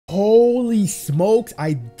Holy smokes,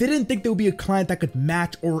 I didn't think there would be a client that could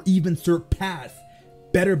match or even surpass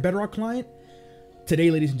Bedrock client.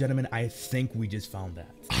 Today, ladies and gentlemen, I think we just found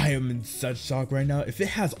that. I am in such shock right now. If it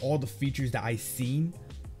has all the features that I've seen,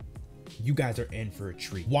 you guys are in for a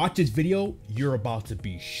treat. Watch this video, you're about to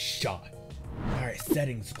be shocked. All right,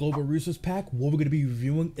 settings, global resource pack. What we're gonna be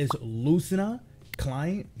reviewing is Luconia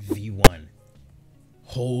Client V1.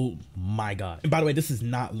 Oh my God. And by the way, this is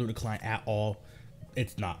not Luconia Client at all.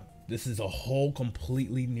 It's not. This is a whole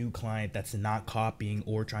completely new client that's not copying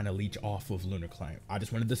or trying to leech off of Luconia Client. I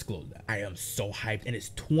just want to disclose that. I am so hyped, and it's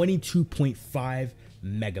 22.5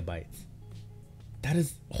 megabytes. That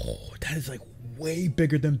is like way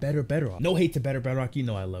bigger than Bedrock. No hate to Bedrock, you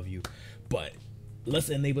know I love you. But let's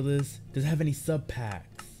enable this. Does it have any sub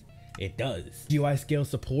packs? It does. GUI scale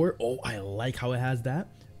support. Oh, I like how it has that.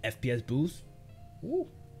 FPS boost. Ooh,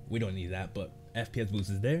 we don't need that, but FPS boost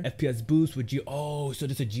is there. FPS boost with oh, so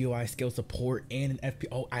there's a GUI scale support and an FPS.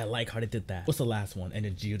 Oh, I like how they did that. What's the last one? And a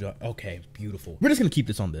GUI. Okay, beautiful. We're just gonna keep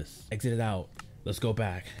this on this. Exit it out. Let's go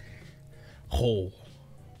back. Oh,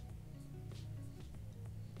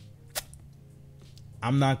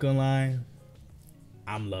 I'm not gonna lie,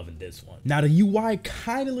 I'm loving this one. Now the UI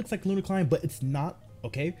kind of looks like Luconia Client, but it's not.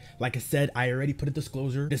 Okay, like I said, I already put a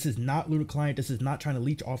disclosure. This is not Luconia Client. This is not trying to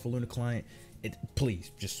leech off of Luconia Client.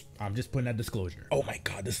 Please, I'm just putting that disclosure. Oh my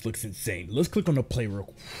God, this looks insane. Let's click on the play real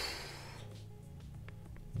quick.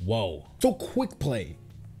 Whoa. So quick play.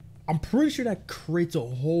 I'm pretty sure that creates a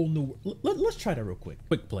whole new, let's try that real quick.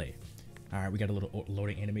 Quick play. All right, we got a little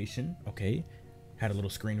loading animation. Okay. Had a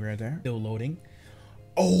little screen right there. Still loading.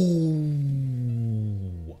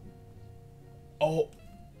 Oh,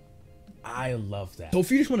 I love that. So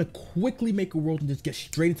if you just want to quickly make a world and just get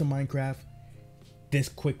straight into Minecraft, this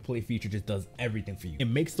quick play feature just does everything for you. It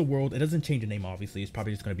makes the world, it doesn't change the name, obviously. It's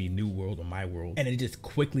probably just going to be new world or my world. And it just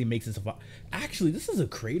quickly makes it. Actually, this is a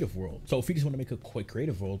creative world. So if you just want to make a quick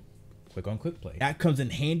creative world, click on quick play. That comes in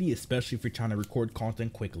handy, especially if you're trying to record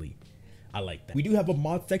content quickly. I like that. We do have a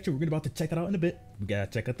mod section. We're about to check that out in a bit. We got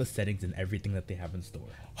to check out the settings and everything that they have in store.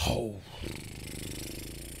 Oh,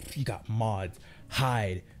 you got mods,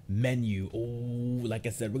 hide, menu. Oh, like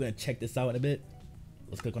I said, we're going to check this out in a bit.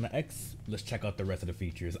 Let's click on the X. Let's check out the rest of the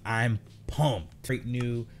features. I'm pumped. Create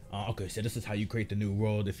new. Okay, so this is how you create the new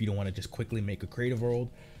world if you don't want to just quickly make a creative world.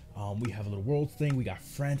 We have a little world thing. We got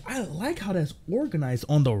friends. I like how that's organized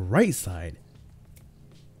on the right side.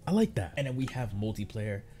 I like that. And then we have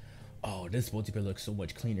multiplayer. Oh, this multiplayer looks so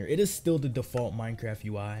much cleaner. It is still the default Minecraft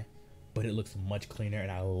UI, but it looks much cleaner.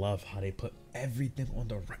 And I love how they put everything on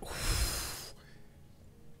the right.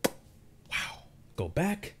 Wow. Go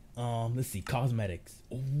back. Let's see, cosmetics.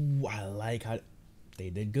 Oh, I like how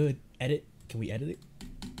they did good. Edit. Can we edit it?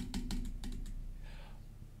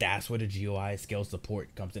 That's where the GUI scale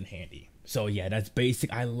support comes in handy. So yeah, that's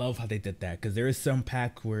basic. I love how they did that, because there is some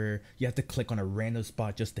pack where you have to click on a random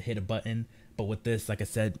spot just to hit a button. But with this, like I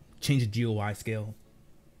said, change the GUI scale.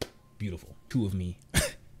 Beautiful. Two of me. All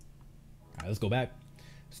right, let's go back.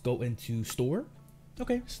 Let's go into store.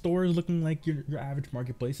 Okay, store is looking like your average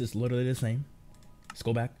marketplace. It's literally the same. Let's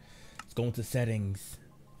go back. Let's go into settings.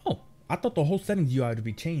 Oh, I thought the whole settings UI would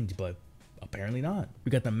be changed, but apparently not.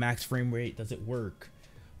 We got the max frame rate. Does it work?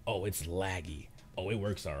 Oh, it's laggy. Oh, it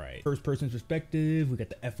works all right. First person perspective. We got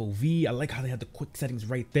the FOV. I like how they have the quick settings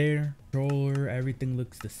right there. Controller, everything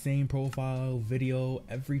looks the same. Profile, video,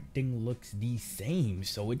 everything looks the same.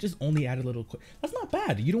 So it just only added a little quick. That's not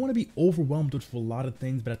bad. You don't want to be overwhelmed with a lot of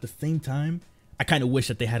things, but at the same time, I kind of wish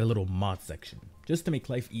that they had a little mod section just to make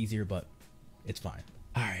life easier, but it's fine.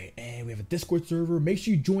 All right, and we have a Discord server. Make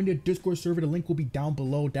sure you join the Discord server. The link will be down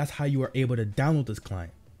below. That's how you are able to download this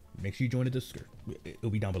client. Make sure you join the Discord. It'll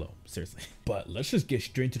be down below, seriously. But let's just get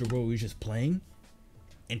straight into the road. We're just playing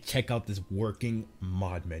and check out this working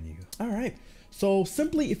mod menu. All right, so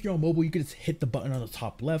simply if you're on mobile, you can just hit the button on the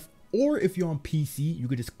top left, or if you're on PC, you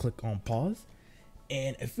could just click on pause.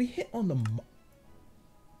 And if we hit on the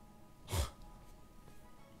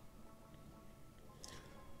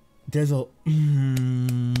there's a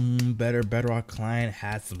Bedrock Client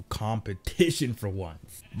has some competition for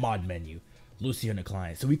once. Mod menu, Luconia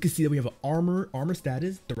Client. So we can see that we have an armor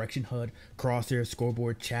status, direction HUD, crosshair,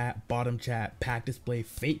 scoreboard, chat, bottom chat, pack display,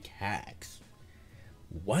 fake hacks.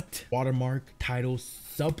 What? Watermark, title,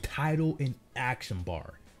 subtitle, and action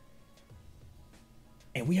bar.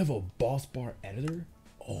 And we have a boss bar editor.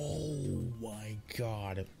 Oh my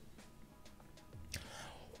God.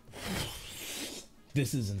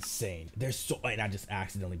 This is insane. There's so, and I just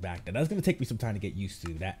accidentally backed that. That's gonna take me some time to get used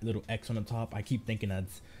to. That little X on the top, I keep thinking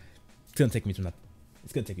it's gonna take me some time.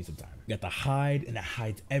 It's gonna take me some time. We got the hide, and it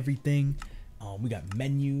hides everything. We got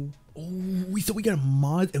menu. Oh, so we got a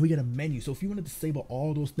mod and we got a menu. So if you want to disable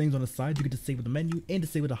all those things on the side, you can disable the menu and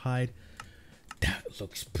disable the hide. That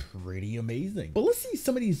looks pretty amazing. But let's see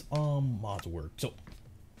some of these mods work. So,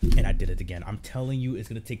 and I did it again. I'm telling you, it's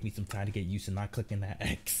gonna take me some time to get used to not clicking that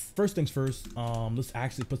X. First things first, let's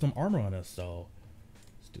actually put some armor on us. So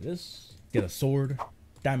let's do this. Get a sword,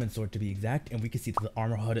 diamond sword to be exact, and we can see that the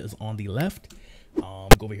armor HUD is on the left. Go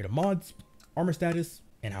over here to mods, armor status,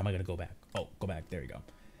 and how am I gonna go back? Oh, go back. There you go.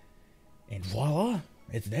 And voila,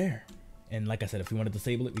 it's there. And like I said, if we want to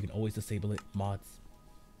disable it, we can always disable it. Mods,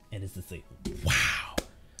 and it's disabled. Wow.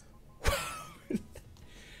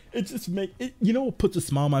 It just make it, you know, what puts a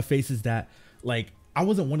smile on my face is that, like, I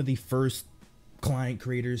wasn't one of the first client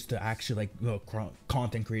creators to actually, like,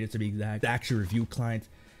 content creators to be exact, to actually review clients.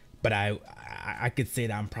 But I could say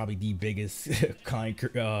that I'm probably the biggest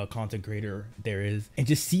content creator there is. And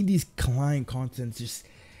just see these client contents, just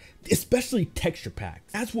especially texture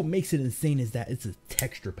packs. That's what makes it insane, is that it's a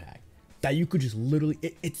texture pack that you could just literally,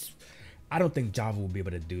 it's, I don't think Java will be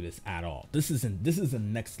able to do this at all. This is the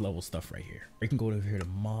next level stuff right here. We can go over here to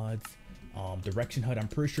mods, direction HUD. I'm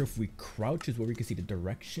pretty sure if we crouch is where we can see the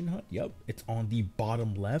direction HUD. Yep, it's on the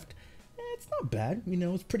bottom left. It's not bad, you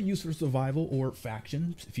know, it's pretty useful for survival or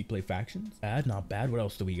factions, if you play factions. Not bad. What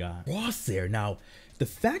else do we got? Crosshair. Now, the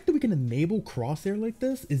fact that we can enable crosshair like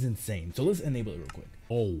this is insane. So let's enable it real quick.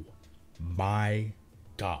 Oh my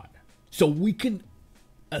God. So we can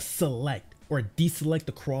select or deselect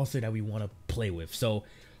the crosshair that we want to play with. So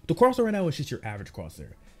the crosshair right now is just your average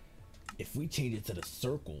crosshair. If we change it to the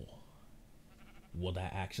circle, will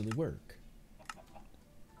that actually work?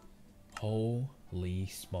 Holy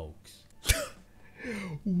smokes.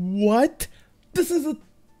 What? This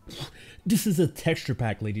is a texture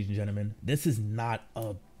pack, ladies and gentlemen. This is not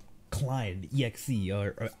a client exe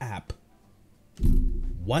or app.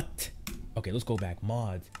 What? Okay, let's go back.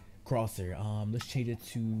 Mods, crosshair. Let's change it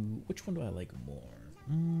to, which one do I like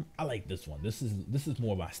more? I like this one. This is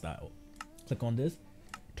more my style. Click on this,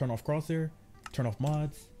 turn off crosshair, turn off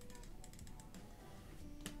mods.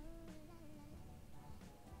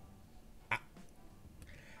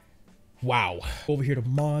 Wow. Over here to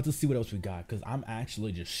mods, let's see what else we got, because I'm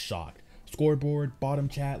actually just shocked. Scoreboard, bottom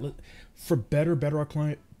chat. For Bedrock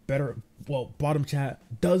Client, bottom chat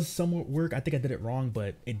does somewhat work. I think I did it wrong,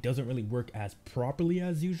 but it doesn't really work as properly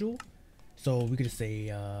as usual. So we could just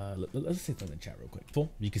say, let's say something in the chat real quick.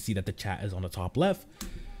 You can see that the chat is on the top left.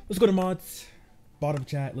 Let's go to mods, bottom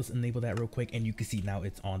chat. Let's enable that real quick, and you can see now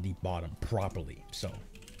it's on the bottom properly. So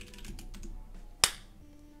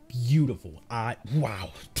beautiful.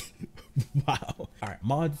 Wow. Wow. All right,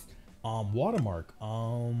 mods, watermark.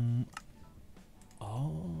 Oh,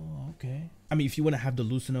 okay. I mean, if you want to have the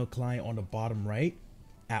Luconia Client on the bottom right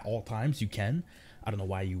at all times, you can. I don't know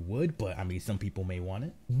why you would, but I mean, some people may want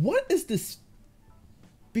it. What is this?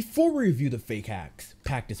 Before we review the fake hacks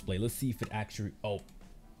pack display, let's see if it actually,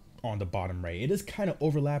 on the bottom right, it is kind of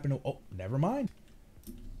overlapping. Oh, never mind.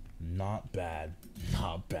 Not bad.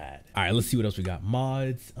 Not bad. All right, let's see what else we got.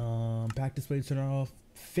 Mods, pack display, turn off.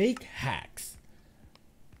 Fake hacks.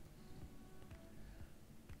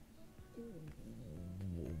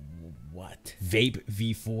 What? Vape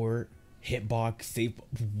V4, hitbox, safe.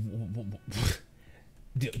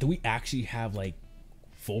 Do we actually have like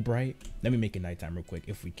Fulbright? Let me make it nighttime real quick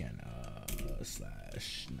if we can.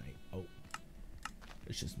 Slash night. Oh,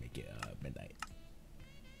 let's just make it midnight.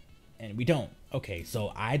 And we don't. Okay,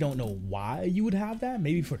 so I don't know why you would have that.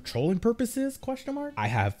 Maybe for trolling purposes, question mark? I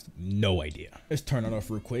have no idea. Let's turn it off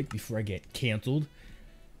real quick before I get canceled.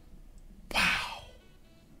 Wow.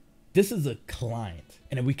 This is a client.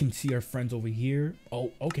 And then we can see our friends over here.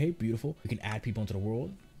 Oh, okay, beautiful. We can add people into the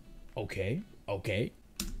world. Okay, okay.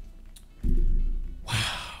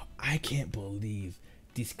 Wow, I can't believe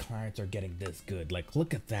these clients are getting this good. Like,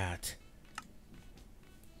 look at that.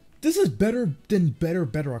 This is better than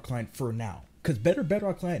Bedrock Client for now, because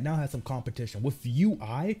Bedrock Client now has some competition. With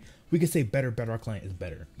UI, we can say Bedrock Client is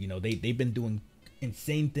better. You know, they've been doing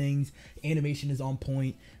insane things. Animation is on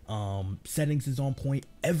point. Settings is on point.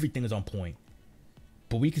 Everything is on point.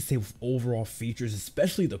 But we can say with overall features,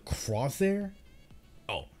 especially the crosshair,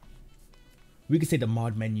 we can say the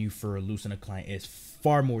mod menu for Luconia Client is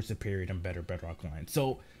far more superior than Bedrock Client.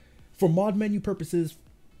 So for mod menu purposes,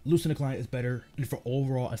 Luconia Client is better, and for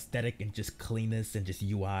overall aesthetic and just cleanness and just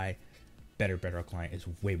UI, Bedrock Client is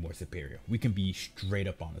way more superior. We can be straight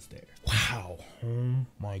up honest there. Wow. Oh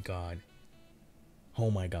my God. Oh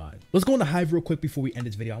my God. Let's go on the Hive real quick before we end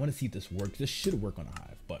this video. I want to see if this works. This should work on the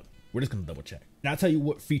Hive, but We're just gonna double check. And I'll tell you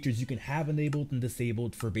what features you can have enabled and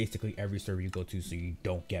disabled for basically every server you go to so you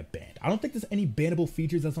don't get banned. I don't think there's any bannable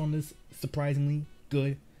features that's on this, surprisingly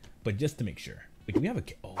good, but just to make sure. Wait, do we have a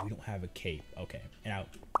cape? Oh, we don't have a cape. Okay, and out.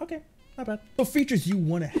 Okay, not bad. So features you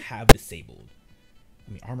want to have disabled.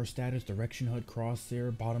 I mean, armor status, direction HUD,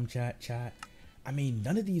 crosshair, bottom chat. I mean,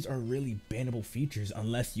 none of these are really bannable features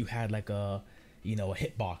unless you had like a, you know, a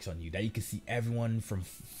hitbox on you that you can see everyone from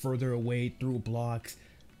further away through blocks.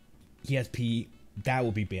 ESP, that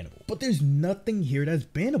will be bannable. But there's nothing here that's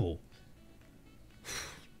bannable.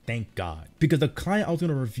 Thank God. Because the client I was going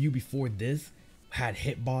to review before this had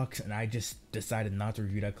hitbox, and I just decided not to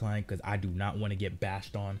review that client because I do not want to get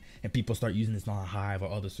bashed on and people start using this on Hive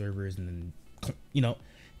or other servers, and then, you know,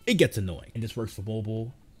 it gets annoying. And this works for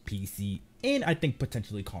mobile, PC, and I think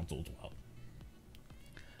potentially console as well.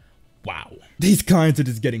 Wow, these clients are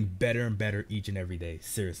just getting better and better each and every day,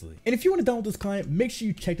 seriously. And if you want to download this client, make sure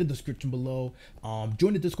you check the description below.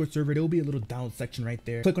 Join the Discord server. There will be a little download section right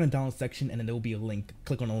there. Click on the download section and then there will be a link.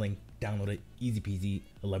 Click on the link, download it, easy peasy,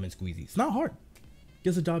 lemon squeezy. It's not hard,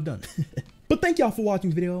 gets the job done. But thank y'all for watching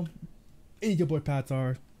this video. It's your boy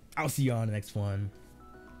Patar. I'll see you on the next one.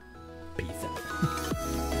 Peace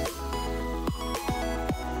out.